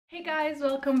Hey guys,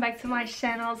 welcome back to my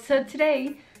channel. So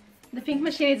today the pink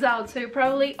machine is out, so you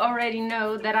probably already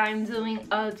know that I'm doing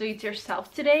a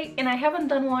do-it-yourself today, and I haven't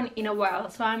done one in a while,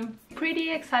 so I'm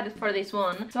pretty excited for this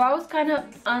one. So I was kind of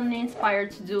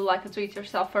uninspired to do like a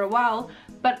do-it-yourself for a while,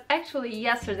 but actually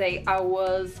yesterday I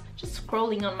was just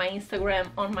scrolling on my Instagram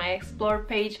on my explore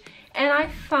page and I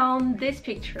found this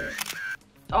picture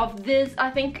of this. I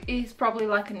think is probably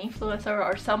like an influencer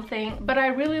or something, but I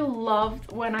really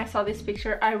loved when I saw this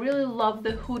picture. I really love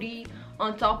the hoodie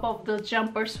on top of the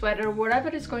jumper, sweater, whatever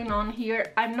is going on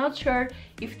here. I'm not sure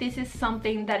if this is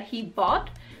something that he bought.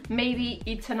 Maybe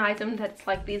it's an item that's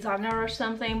like designer or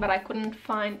something, but I couldn't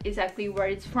find exactly where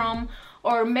it's from.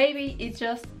 Or maybe it's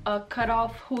just a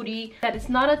cut-off hoodie that is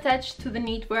not attached to the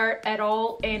knitwear at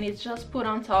all and it's just put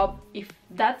on top. If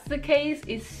that's the case,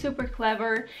 it's super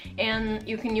clever and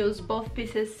you can use both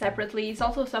pieces separately. It's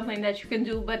also something that you can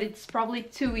do, but it's probably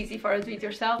too easy for a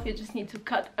do-it-yourself. You just need to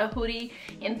cut a hoodie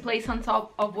and place on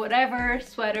top of whatever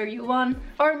sweater you want.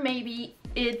 Or maybe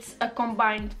it's a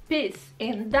combined piece,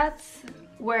 and that's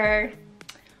where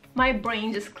my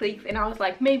brain just clicked and I was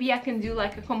like, maybe I can do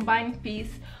like a combined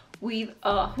piece with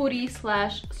a hoodie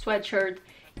slash sweatshirt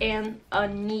and a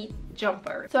knit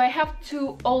jumper. So I have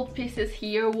two old pieces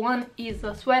here. One is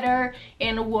a sweater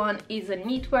and one is a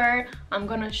knitwear. I'm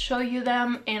gonna show you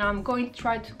them and I'm going to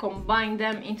try to combine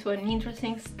them into an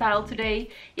interesting style today.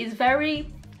 It's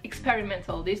very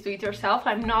experimental, this do-it-yourself.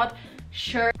 I'm not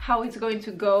sure how it's going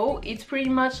to go. It's pretty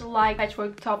much like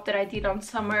patchwork top that I did on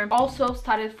summer. Also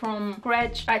started from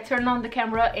scratch. I turned on the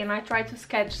camera and I tried to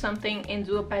sketch something and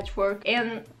do a patchwork,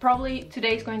 and probably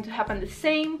today is going to happen the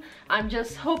same. I'm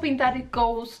just hoping that it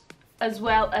goes as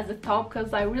well as the top,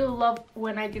 because I really loved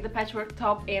when I did the patchwork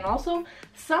top, and also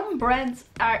some brands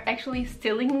are actually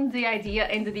stealing the idea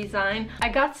and the design. I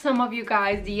got some of you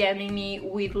guys DMing me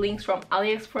with links from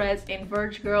AliExpress and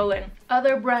Verge Girl and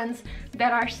other brands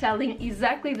that are selling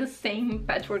exactly the same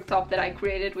patchwork top that I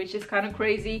created, which is kind of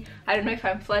crazy. I don't know if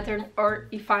I'm flattered or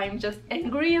if I'm just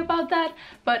angry about that,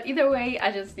 but either way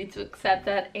I just need to accept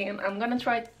that, and I'm gonna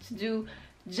try to do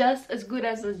just as good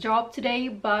as the job today,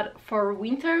 but for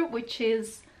winter, which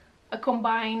is a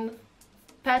combined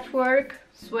patchwork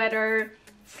sweater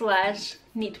slash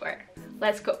knitwear.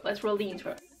 Let's go, let's roll the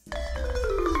intro.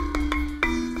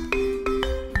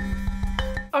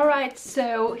 Alright,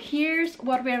 so here's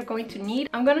what we are going to need.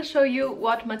 I'm gonna show you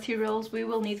what materials we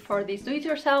will need for this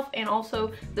do-it-yourself, and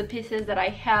also the pieces that I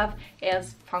have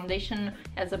as foundation,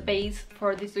 as a base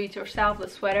for this do-it-yourself, the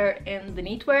sweater and the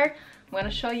knitwear. I'm gonna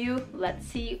show you. Let's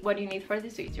see what you need for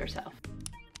this do-it-yourself.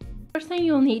 First thing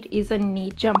you'll need is a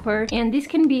knit jumper, and this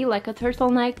can be like a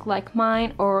turtleneck like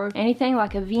mine or anything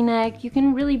like a v-neck. You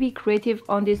can really be creative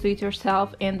on this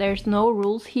do-it-yourself and there's no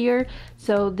rules here,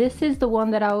 so this is the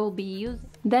one that I will be using.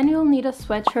 Then you'll need a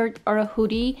sweatshirt or a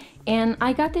hoodie, and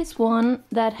I got this one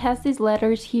that has these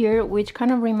letters here which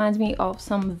kind of reminds me of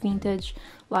some vintage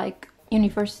like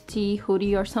university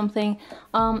hoodie or something.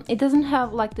 It doesn't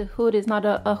have like, the hood is not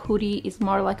a hoodie, it's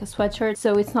more like a sweatshirt,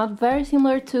 so it's not very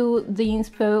similar to the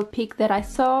inspo pic that I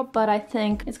saw, but I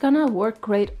think it's gonna work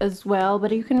great as well.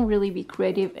 But you can really be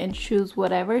creative and choose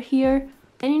whatever here.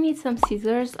 Then you need some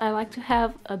scissors. I like to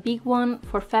have a big one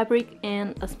for fabric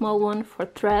and a small one for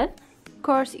thread. Of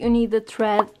course you need the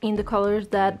thread in the colors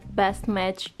that best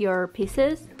match your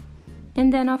pieces,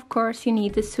 and then of course you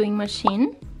need the sewing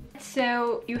machine.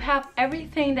 So you have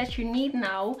everything that you need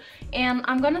now, and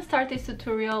I'm gonna start this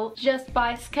tutorial just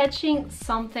by sketching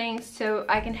something so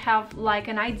I can have like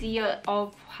an idea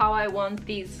of how I want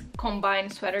this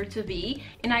combined sweater to be.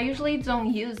 And I usually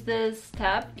don't use this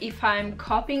step if I'm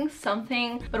copying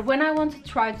something, but when I want to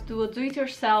try to do a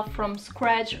do-it-yourself from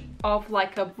scratch of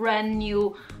like a brand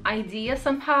new idea,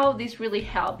 somehow this really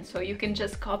helps. So you can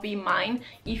just copy mine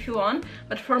if you want,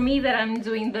 but for me that I'm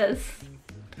doing this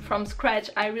from scratch,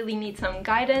 I really need some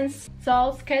guidance, so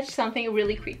I'll sketch something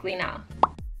really quickly now.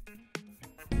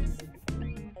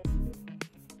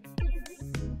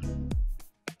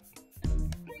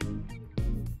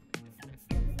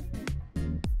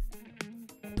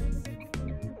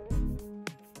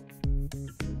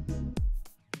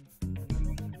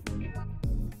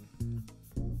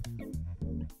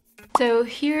 So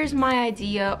here's my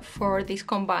idea for this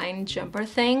combined jumper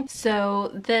thing.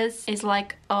 So this is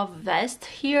like a vest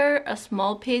here, a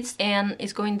small piece, and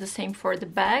it's going the same for the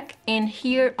back, and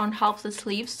here on half the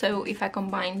sleeves. So if I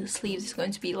combine the sleeves, it's going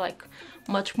to be like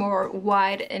much more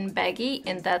wide and baggy,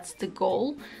 and that's the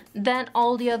goal. Then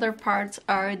all the other parts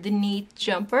are the knit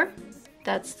jumper.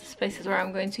 That's the spaces where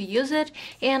I'm going to use it.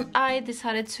 And I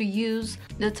decided to use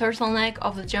the turtleneck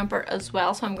of the jumper as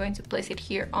well, so I'm going to place it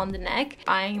here on the neck.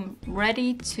 I'm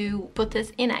ready to put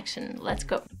this in action. Let's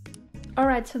go.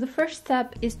 Alright, so the first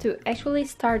step is to actually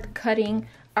start cutting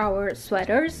our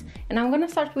sweaters, and I'm gonna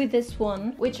start with this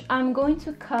one, which I'm going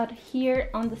to cut here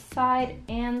on the side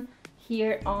and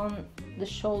here on the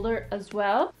shoulder as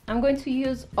well. I'm going to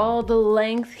use all the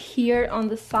length here on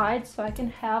the side so I can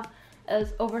have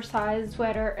as oversized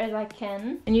sweater as I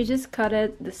can. And you just cut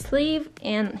it the sleeve,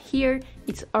 and here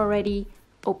it's already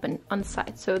open on the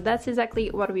side, so that's exactly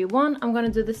what we want. I'm gonna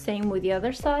do the same with the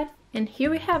other side. And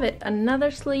here we have it,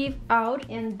 another sleeve out,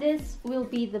 and this will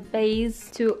be the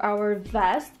base to our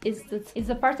vest. It's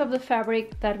the part of the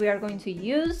fabric that we are going to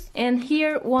use. And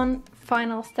here, one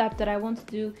final step that I want to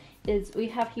do is we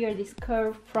have here this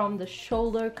curve from the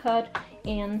shoulder cut,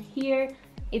 and here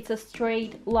it's a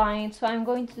straight line, so I'm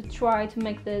going to try to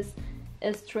make this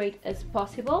as straight as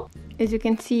possible. As you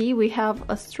can see, we have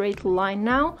a straight line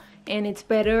now, and it's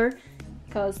better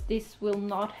because this will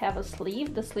not have a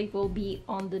sleeve. The sleeve will be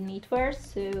on the knitwear,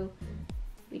 so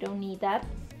we don't need that.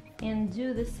 And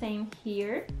do the same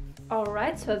here.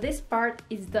 Alright, so this part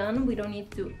is done. We don't need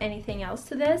to do anything else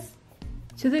to this.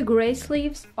 To the gray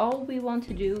sleeves, all we want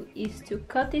to do is to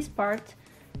cut this part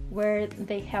where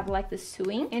they have like the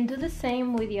sewing, and do the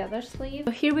same with the other sleeve.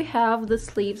 So here we have the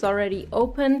sleeves already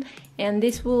open, and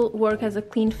this will work as a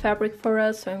clean fabric for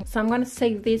us, so I'm gonna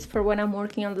save this for when I'm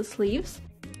working on the sleeves.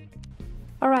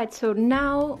 Alright, so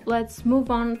now let's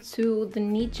move on to the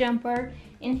knit jumper,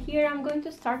 and here I'm going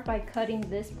to start by cutting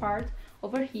this part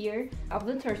over here of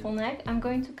the turtleneck. I'm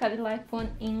going to cut it like 1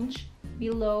 inch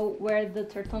below where the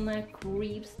turtleneck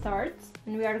rib starts,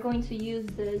 and we are going to use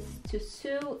this to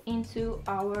sew into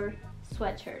our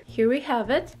sweatshirt. Here we have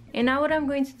it, and now what I'm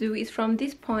going to do is from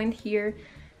this point here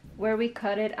where we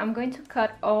cut it, I'm going to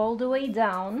cut all the way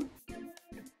down.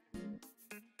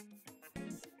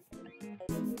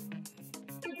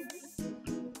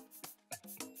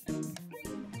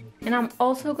 And I'm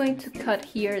also going to cut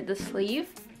here the sleeve,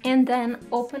 and then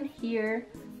open here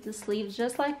the sleeve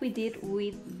just like we did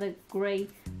with the gray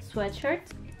sweatshirt.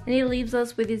 And it leaves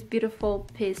us with this beautiful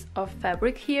piece of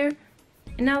fabric here.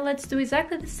 And now let's do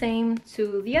exactly the same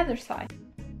to the other side.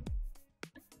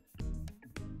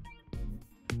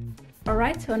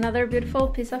 Alright, so another beautiful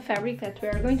piece of fabric that we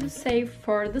are going to save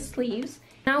for the sleeves.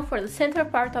 Now for the center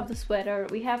part of the sweater,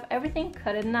 we have everything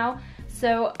cutted now,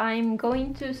 so I'm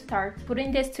going to start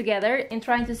putting this together and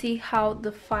trying to see how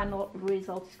the final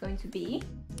result is going to be.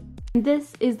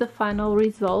 This is the final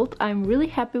result. I'm really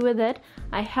happy with it.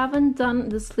 I haven't done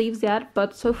the sleeves yet,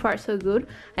 but so far so good.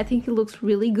 I think it looks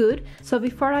really good. So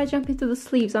before I jump into the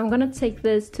sleeves, I'm gonna take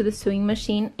this to the sewing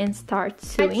machine and start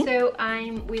sewing. So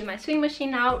I'm with my sewing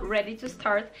machine now, ready to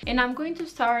start, and I'm going to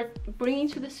start bringing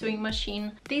to the sewing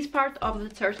machine this part of the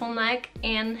turtleneck.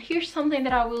 And here's something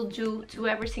that I will do to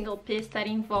every single piece that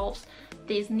involves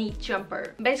this knit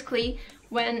jumper. Basically,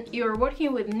 when you're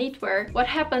working with knitwear, what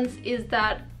happens is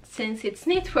that since it's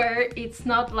knitwear, it's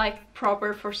not like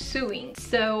proper for sewing,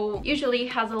 so usually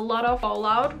it has a lot of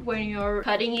fallout when you're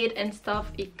cutting it and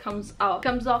stuff. It comes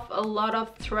off a lot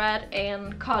of thread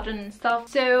and cotton and stuff.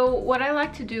 So what I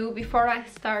like to do before I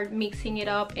start mixing it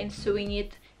up and sewing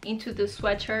it into the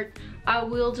sweatshirt, I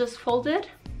will just fold it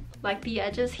like the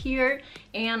edges here,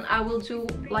 and I will do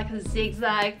like a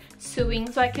zigzag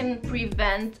sewing so I can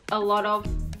prevent a lot of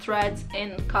threads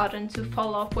and cotton to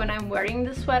fall off when I'm wearing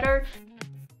the sweater.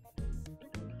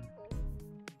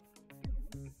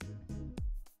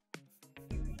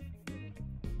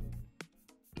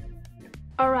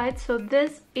 Alright, so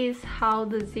this is how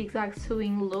the zigzag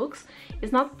sewing looks.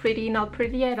 It's not pretty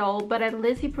at all, but at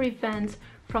least it prevents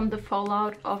from the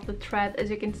fallout of the thread. As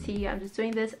you can see, I'm just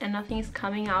doing this and nothing is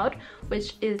coming out,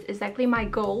 which is exactly my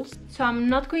goals. So I'm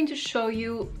not going to show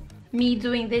you me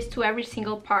doing this to every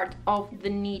single part of the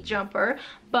knit jumper,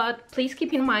 but please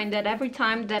keep in mind that every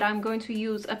time that I'm going to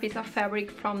use a piece of fabric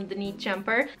from the knit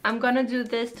jumper, I'm gonna do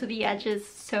this to the edges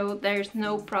so there's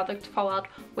no product fallout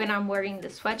when I'm wearing the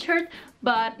sweatshirt.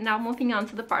 But now moving on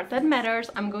to the part that matters,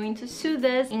 I'm going to sew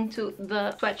this into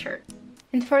the sweatshirt.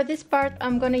 And for this part,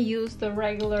 I'm gonna use the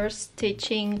regular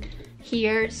stitching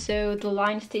here, so the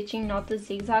line stitching, not the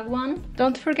zigzag one.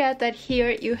 Don't forget that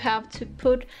here you have to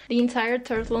put the entire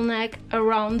turtleneck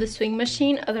around the sewing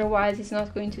machine, otherwise it's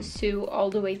not going to sew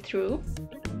all the way through.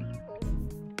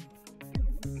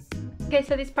 Okay,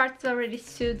 so this part is already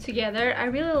sewed together. I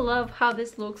really love how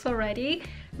this looks already.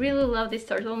 Really love this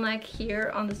turtleneck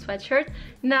here on the sweatshirt.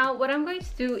 Now what I'm going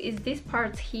to do is this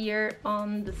part here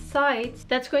on the sides,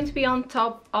 that's going to be on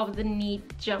top of the knit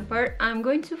jumper. I'm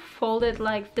going to fold it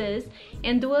like this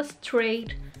and do a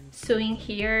straight sewing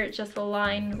here, just a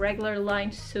line, regular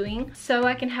line sewing, so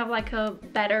I can have like a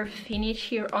better finish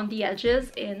here on the edges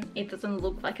and it doesn't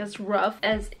look like as rough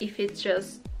as if it's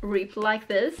just ripped like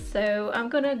this. So I'm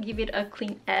gonna give it a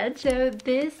clean edge. So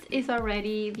this is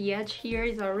already, the edge here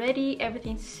is already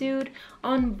everything sewed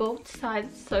on both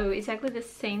sides, so exactly the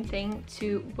same thing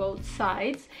to both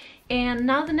sides. And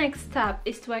now the next step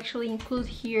is to actually include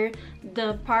here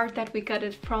the part that we got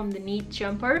it from the knit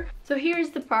jumper. So here is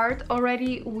the part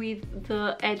already with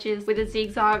the edges, with the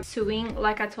zigzag sewing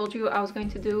like I told you I was going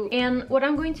to do. And what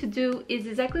I'm going to do is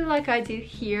exactly like I did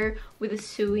here with the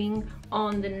sewing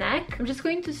on the neck. I'm just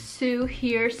going to sew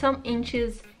here some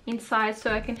inches inside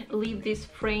so I can leave this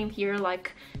frame here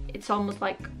like it's almost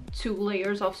like 2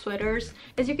 layers of sweaters.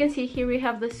 As you can see here, we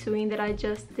have the sewing that I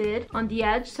just did on the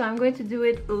edge, so I'm going to do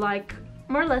it like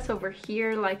more or less over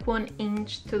here, like 1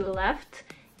 inch to the left,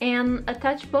 and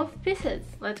attach both pieces.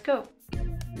 Let's go.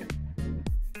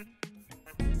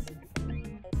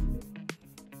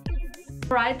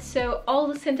 Right, so all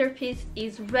the centerpiece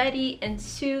is ready and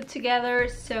sewed together,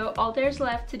 so all there's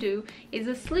left to do is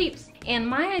the sleeves. And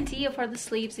my idea for the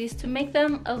sleeves is to make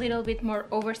them a little bit more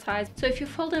oversized. So if you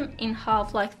fold them in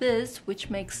half like this, which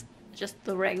makes just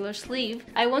the regular sleeve,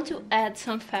 I want to add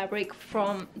some fabric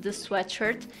from the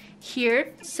sweatshirt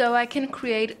here so I can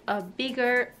create a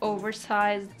bigger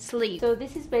oversized sleeve. So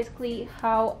this is basically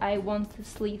how I want the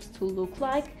sleeves to look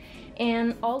like,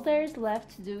 and all there's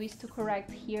left to do is to correct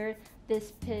here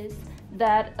this piece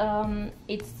that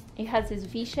it has this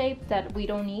V shape that we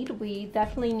don't need. We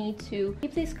definitely need to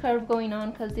keep this curve going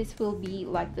on because this will be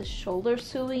like the shoulder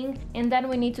sewing, and then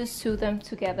we need to sew them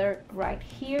together right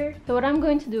here. So what I'm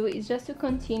going to do is just to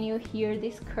continue here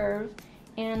this curve,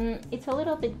 and it's a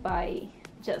little bit by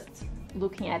just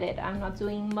looking at it. I'm not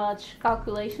doing much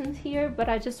calculations here, but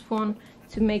I just want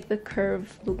to make the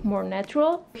curve look more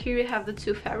natural. Here you have the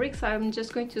two fabrics. I'm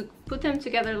just going to put them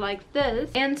together like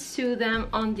this and sew them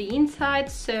on the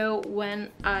inside, so when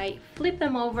I flip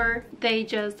them over they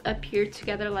just appear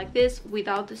together like this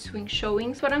without the sewing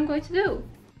showing. So what I'm going to do.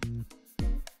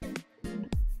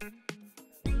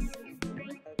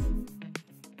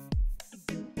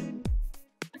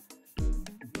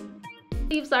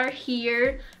 Sleeves are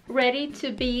here ready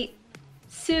to be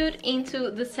sewed into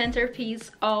the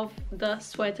centerpiece of the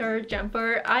sweater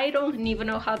jumper. I don't even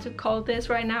know how to call this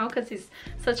right now because it's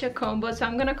such a combo, so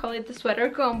I'm gonna call it the sweater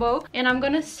combo. And I'm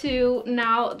gonna sew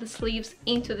now the sleeves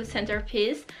into the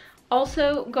centerpiece.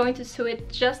 Also going to sew it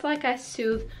just like I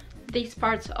sewed these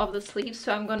parts of the sleeves,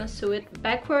 so I'm gonna sew it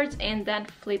backwards and then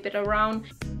flip it around.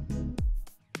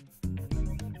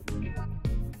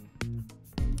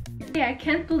 Yeah, I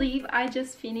can't believe I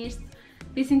just finished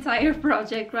this entire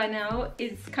project right now.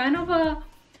 It's kind of a,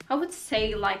 I would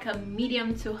say like a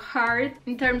medium to hard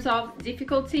in terms of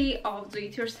difficulty of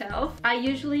do-it-yourself. I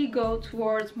usually go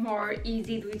towards more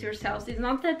easy do-it-yourselves. It's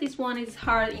not that this one is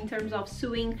hard in terms of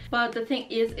sewing, but the thing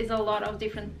is a lot of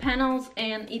different panels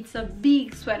and it's a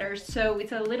big sweater, so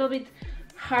it's a little bit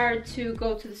hard to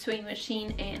go to the sewing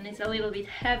machine and it's a little bit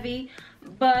heavy,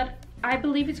 but I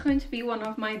believe it's going to be one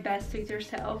of my best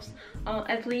do-it-yourselves.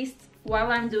 At least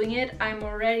while I'm doing it, I'm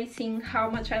already seeing how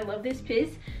much I love this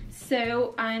piece,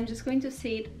 so I'm just going to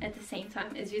see it at the same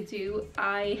time as you do.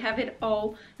 I have it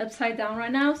all upside down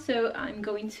right now, so I'm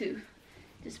going to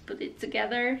just put it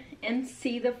together and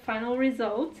see the final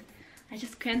result. I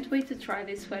just can't wait to try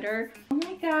this sweater. Oh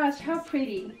my gosh, how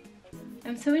pretty.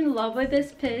 I'm so in love with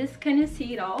this piece. Can you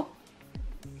see it all?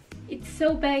 It's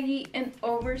so baggy and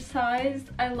oversized.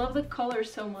 I love the color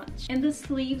so much. And the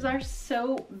sleeves are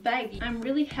so baggy. I'm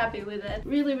really happy with it.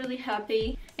 Really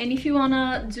happy. And if you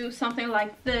wanna do something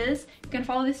like this, you can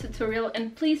follow this tutorial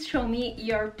and please show me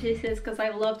your pieces because I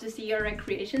love to see your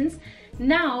recreations.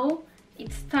 Now,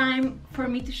 it's time for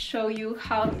me to show you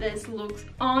how this looks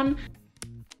on.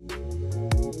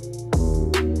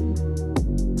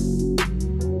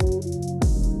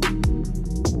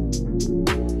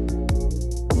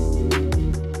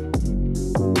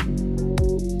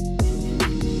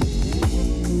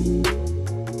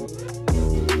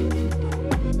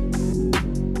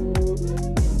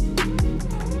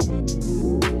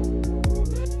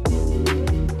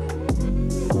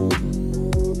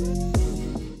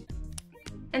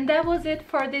 And that was it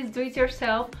for this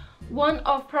do-it-yourself one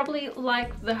of probably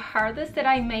like the hardest that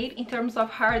I made in terms of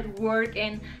hard work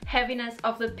and heaviness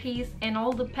of the piece and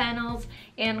all the panels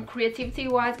and creativity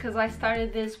wise, because I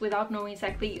started this without knowing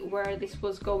exactly where this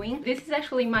was going. This is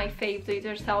actually my fave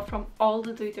do-it-yourself from all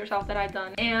the do-it-yourself that I've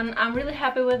done, and I'm really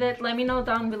happy with it. Let me know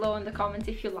down below in the comments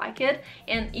if you like it,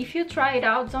 and if you try it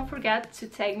out, don't forget to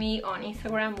tag me on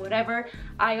Instagram, whatever.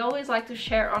 I always like to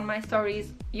share on my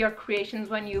stories your creations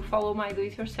when you follow my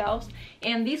do-it-yourselves,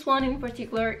 and this one in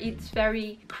particular, it's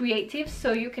very creative,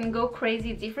 so you can go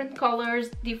crazy. Different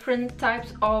colors, different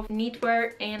types of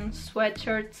knitwear and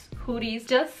sweatshirts, hoodies.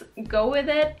 Just go with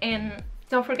it, and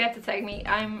don't forget to tag me.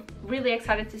 I'm really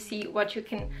excited to see what you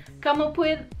can come up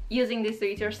with using this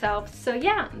do-it-yourself. So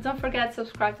yeah, don't forget to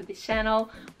subscribe to this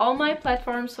channel. All my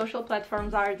platforms, social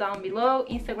platforms, are down below: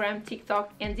 Instagram,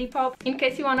 TikTok, and Depop, in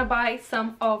case you want to buy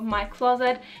some of my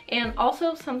closet. And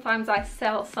also sometimes I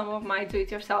sell some of my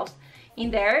do-it-yourselves in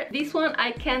there. This one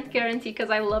I can't guarantee because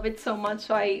I love it so much,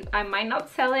 so I might not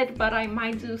sell it, but I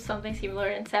might do something similar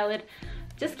and sell it.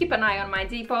 Just keep an eye on my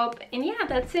Depop. And yeah,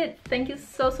 that's it. Thank you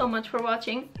so much for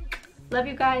watching. Love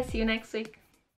you guys. See you next week.